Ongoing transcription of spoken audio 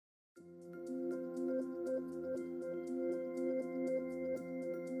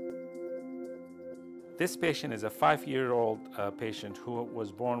This patient is a 5-year-old patient who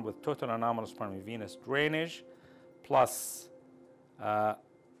was born with total anomalous pulmonary venous drainage plus a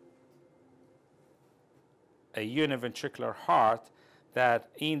univentricular heart that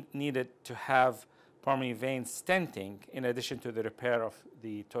needed to have pulmonary vein stenting in addition to the repair of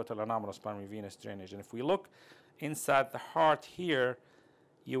the total anomalous pulmonary venous drainage. And if we look inside the heart here,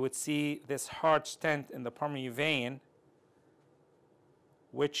 you would see this heart stent in the pulmonary vein,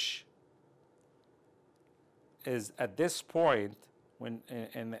 which is at this point when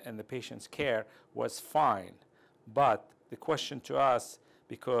in the patient's care was fine. But the question to us,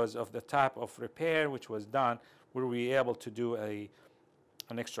 because of the type of repair which was done, were we able to do an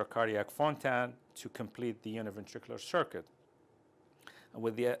extracardiac Fontan to complete the univentricular circuit? And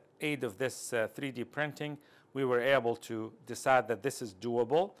with the aid of this 3D printing, we were able to decide that this is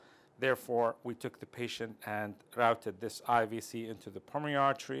doable. Therefore, we took the patient and routed this IVC into the pulmonary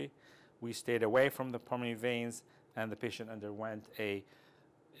artery. We stayed away from the pulmonary veins, and the patient underwent a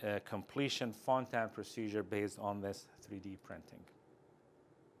completion Fontan procedure based on this 3D printing.